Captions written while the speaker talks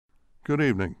Good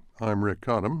evening. I'm Rick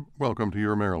Cottam. Welcome to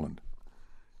Your Maryland.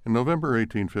 In November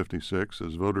 1856,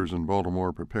 as voters in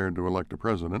Baltimore prepared to elect a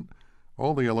president,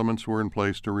 all the elements were in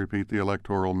place to repeat the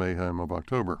electoral mayhem of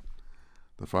October.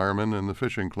 The firemen and the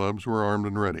fishing clubs were armed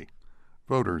and ready.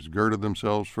 Voters girded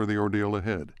themselves for the ordeal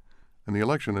ahead, and the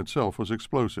election itself was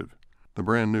explosive. The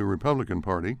brand new Republican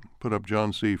Party put up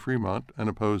John C. Fremont and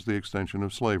opposed the extension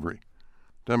of slavery.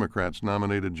 Democrats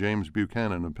nominated James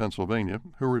Buchanan of Pennsylvania,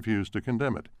 who refused to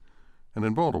condemn it. And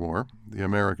in Baltimore, the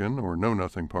American, or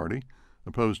Know-Nothing Party,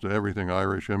 opposed to everything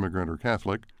Irish, immigrant, or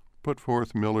Catholic, put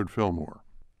forth Millard Fillmore.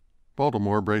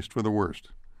 Baltimore braced for the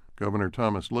worst. Governor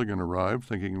Thomas Ligon arrived,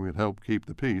 thinking he would help keep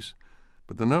the peace,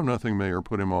 but the Know-Nothing mayor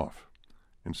put him off.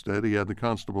 Instead, he had the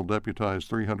constable deputize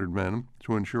 300 men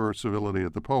to ensure civility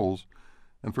at the polls,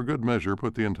 and for good measure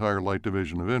put the entire Light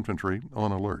Division of Infantry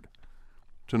on alert.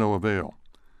 To no avail.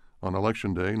 On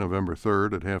Election Day, November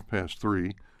 3rd, at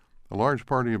 3:30, a large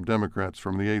party of Democrats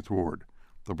from the 8th Ward,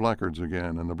 the Blackguards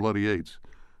again, and the Bloody Eights,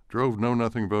 drove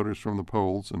Know-Nothing voters from the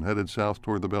polls and headed south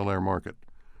toward the Bel Air Market.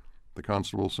 The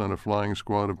constable sent a flying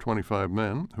squad of 25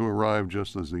 men, who arrived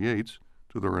just as the Eights,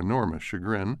 to their enormous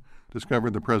chagrin,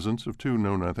 discovered the presence of 2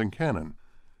 Know-Nothing cannon.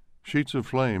 Sheets of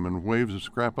flame and waves of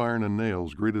scrap iron and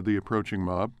nails greeted the approaching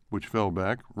mob, which fell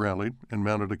back, rallied, and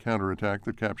mounted a counterattack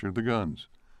that captured the guns.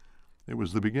 It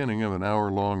was the beginning of an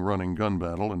hour-long running gun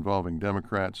battle involving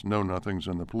Democrats, Know-Nothings,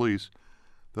 and the police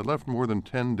that left more than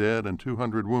 10 dead and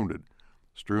 200 wounded,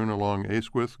 strewn along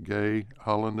Asquith, Gay,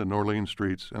 Holland, and Orleans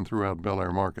streets and throughout Bel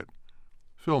Air Market.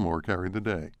 Fillmore carried the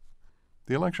day.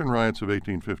 The election riots of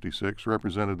 1856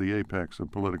 represented the apex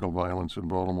of political violence in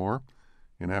Baltimore.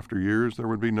 In after years, there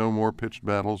would be no more pitched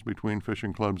battles between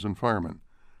fishing clubs and firemen,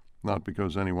 not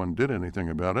because anyone did anything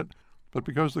about it, but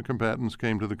because the combatants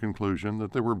came to the conclusion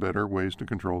that there were better ways to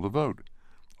control the vote,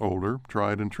 older,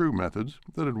 tried-and-true methods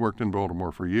that had worked in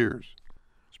Baltimore for years.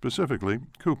 Specifically,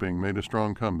 cooping made a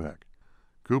strong comeback.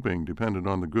 Cooping depended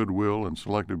on the goodwill and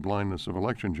selective blindness of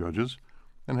election judges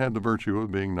and had the virtue of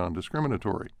being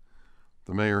non-discriminatory.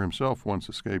 The mayor himself once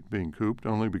escaped being cooped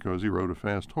only because he rode a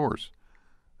fast horse,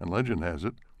 and legend has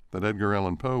it that Edgar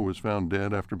Allan Poe was found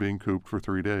dead after being cooped for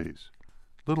 3 days.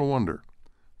 Little wonder.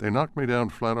 They knocked me down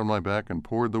flat on my back and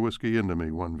poured the whiskey into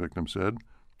me, one victim said,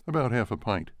 about half a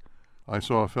pint. I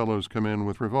saw fellows come in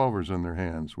with revolvers in their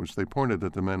hands, which they pointed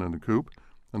at the men in the coop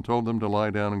and told them to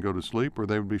lie down and go to sleep or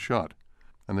they would be shot.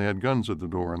 And they had guns at the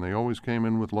door, and they always came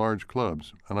in with large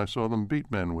clubs, and I saw them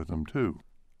beat men with them, too.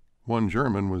 One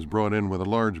German was brought in with a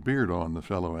large beard on, the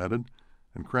fellow added,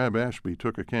 and Crab Ashby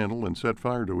took a candle and set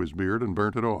fire to his beard and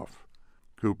burnt it off.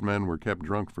 Cooped men were kept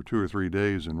drunk for 2 or 3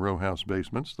 days in row house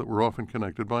basements that were often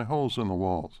connected by holes in the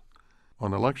walls.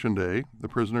 On Election Day, the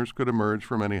prisoners could emerge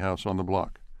from any house on the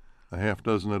block. A half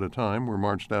dozen at a time were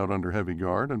marched out under heavy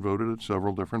guard and voted at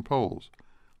several different polls.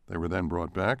 They were then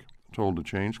brought back, told to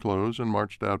change clothes, and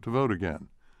marched out to vote again.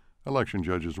 Election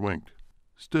judges winked.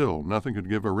 Still, nothing could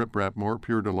give a riprap more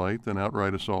pure delight than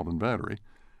outright assault and battery,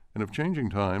 and if changing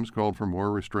times called for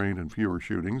more restraint and fewer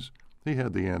shootings, he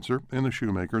had the answer in the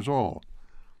shoemaker's awl.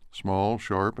 Small,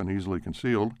 sharp, and easily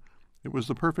concealed, it was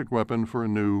the perfect weapon for a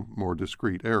new, more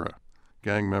discreet era.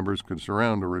 Gang members could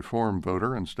surround a reform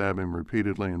voter and stab him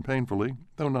repeatedly and painfully,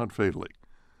 though not fatally.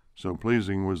 So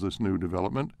pleasing was this new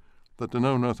development that the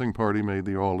Know-Nothing Party made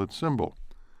the awl its symbol.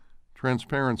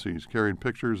 Transparencies carried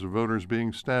pictures of voters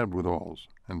being stabbed with awls,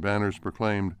 and banners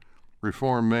proclaimed,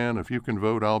 "Reform man, if you can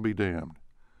vote, I'll be damned."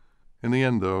 In the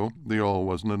end, though, the awl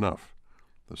wasn't enough.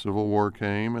 The Civil War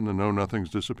came and the Know-Nothings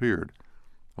disappeared,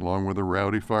 along with the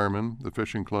rowdy firemen, the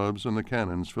fishing clubs, and the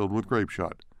cannons filled with grape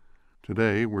shot.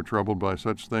 Today, we're troubled by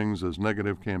such things as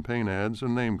negative campaign ads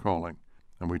and name-calling,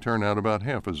 and we turn out about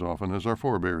half as often as our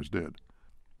forebears did.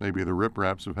 Maybe the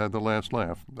ripraps have had the last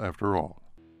laugh after all.